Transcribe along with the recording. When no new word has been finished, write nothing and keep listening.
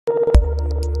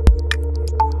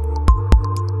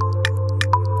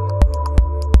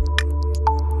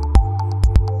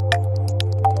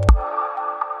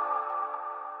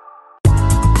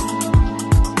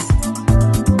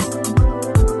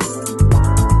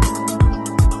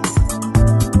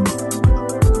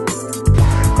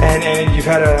And you've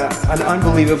had an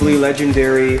unbelievably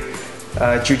legendary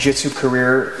jiu-jitsu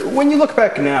career. When you look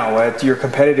back now at your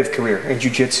competitive career in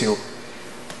jiu-jitsu,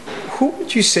 who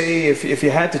would you say, if you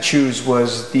had to choose,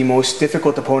 was the most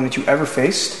difficult opponent you ever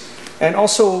faced? And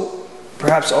also,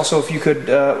 perhaps also if you could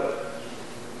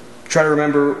try to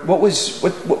remember, what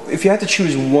if you had to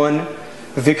choose one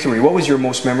victory, what was your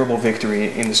most memorable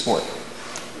victory in the sport?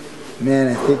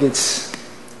 Man, I think it's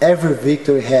every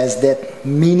victory has that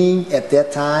meaning at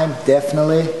that time,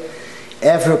 definitely.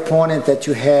 Every opponent that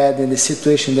you had in the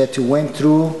situation that you went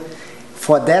through,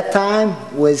 for that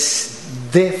time was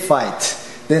the fight.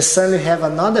 Then suddenly you have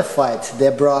another fight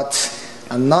that brought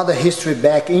another history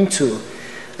back into.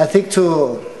 I think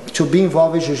to be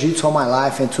involved in jiu-jitsu all my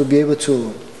life and to be able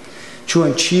to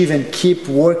achieve and keep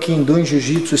working, doing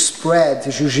jiu-jitsu, spread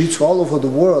jiu-jitsu all over the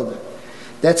world,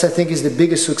 that's, I think, is the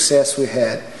biggest success we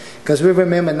had. Because we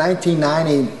remember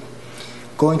 1990,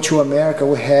 going to America,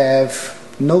 we have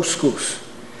no schools.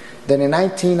 Then in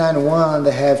 1991,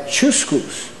 they have 2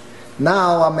 schools.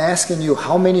 Now I'm asking you,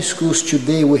 how many schools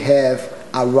today we have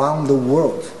around the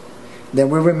world? Then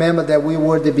we remember that we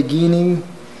were the beginning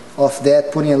of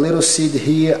that, putting a little seed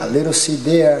here, a little seed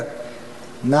there.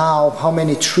 Now, how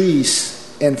many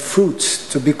trees and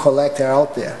fruits to be collected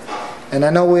out there? And I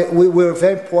know we were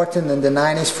very important in the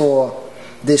 90s for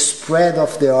the spread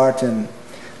of the art, and I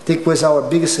think was our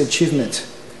biggest achievement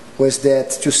was that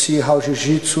to see how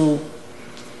jiu-jitsu,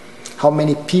 how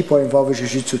many people are involved in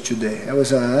jiu-jitsu today. It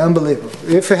was unbelievable.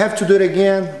 If we have to do it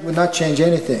again, we'll not change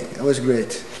anything. It was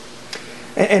great.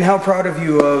 And how proud of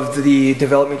you of the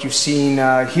development you've seen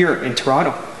here in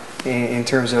Toronto in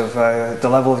terms of the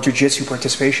level of jiu-jitsu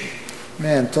participation?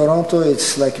 Man, Toronto,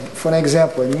 it's like, for an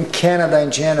example, in Canada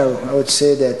in general, I would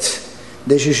say that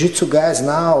the jiu-jitsu guys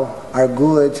now are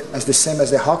good as the same as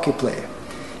the hockey player.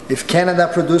 If Canada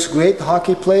produced great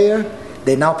hockey player,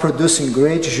 they're now producing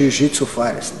great jiu-jitsu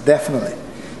fighters, definitely.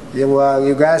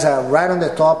 You guys are right on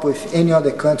the top with any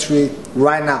other country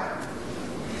right now.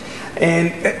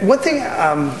 And one thing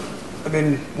I've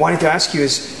been wanting to ask you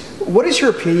is, what is your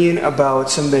opinion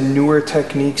about some of the newer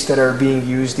techniques that are being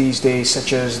used these days,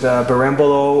 such as the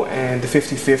Barambolo and the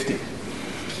 50-50?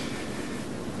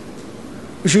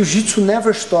 Jiu-jitsu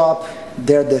never stopped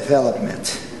their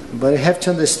development, but you have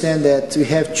to understand that we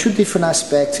have 2 different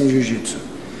aspects in jiu-jitsu.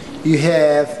 You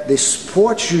have the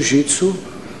sport jiu-jitsu,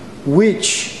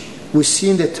 which we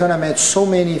see in the tournament so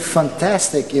many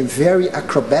fantastic and very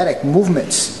acrobatic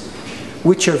movements,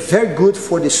 which are very good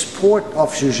for the sport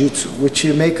of jiu-jitsu, which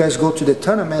make us go to the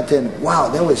tournament and wow,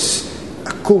 that was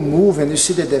a cool move, and you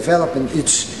see the development,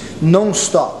 it's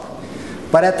non-stop.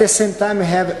 But at the same time, we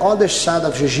have the other side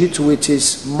of jiu-jitsu, which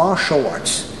is martial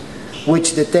arts,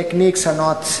 which the techniques are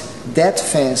not that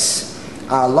fancy,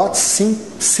 are a lot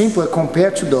simpler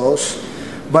compared to those,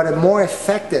 but are more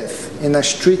effective in a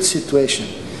street situation.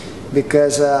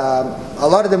 Because a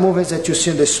lot of the movements that you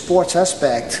see in the sports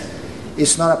aspect,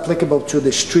 it's not applicable to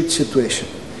the street situation.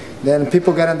 Then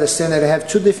people gotta understand that they have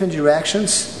 2 different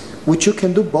directions, which you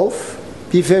can do both,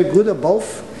 be very good at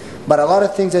both, but a lot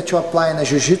of things that you apply in a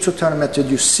jiu-jitsu tournament that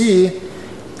you see,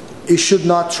 you should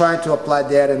not try to apply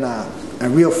that in a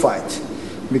real fight.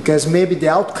 Because maybe the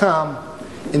outcome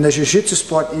in the jiu-jitsu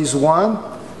sport is one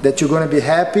that you're gonna be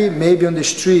happy, maybe on the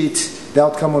street, the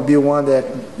outcome will be one that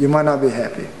you might not be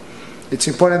happy. It's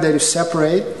important that you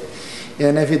separate,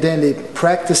 and evidently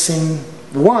practicing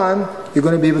one, you're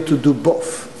going to be able to do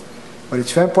both. But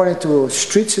it's very important to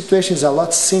street situations are a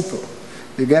lot simpler.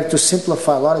 You get to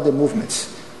simplify a lot of the movements,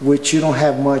 which you don't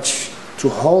have much to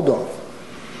hold on.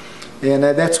 And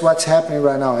that's what's happening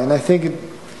right now. And I think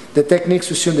the techniques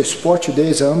we see in the sport today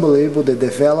is unbelievable. The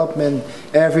development,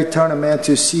 every tournament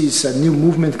you see is a new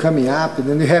movement coming up, and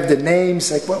then you have the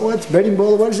names, like, what's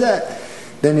Berimbolo, what is that?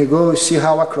 Then you go, you see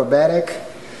how acrobatic.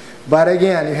 But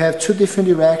again, you have 2 different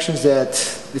directions that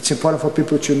it's important for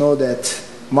people to know, that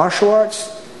martial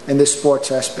arts and the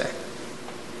sports aspect.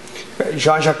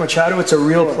 Jean Jacques Machado, it's a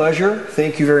real pleasure.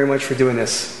 Thank you very much for doing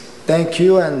this. Thank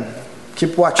you, and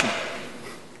keep watching.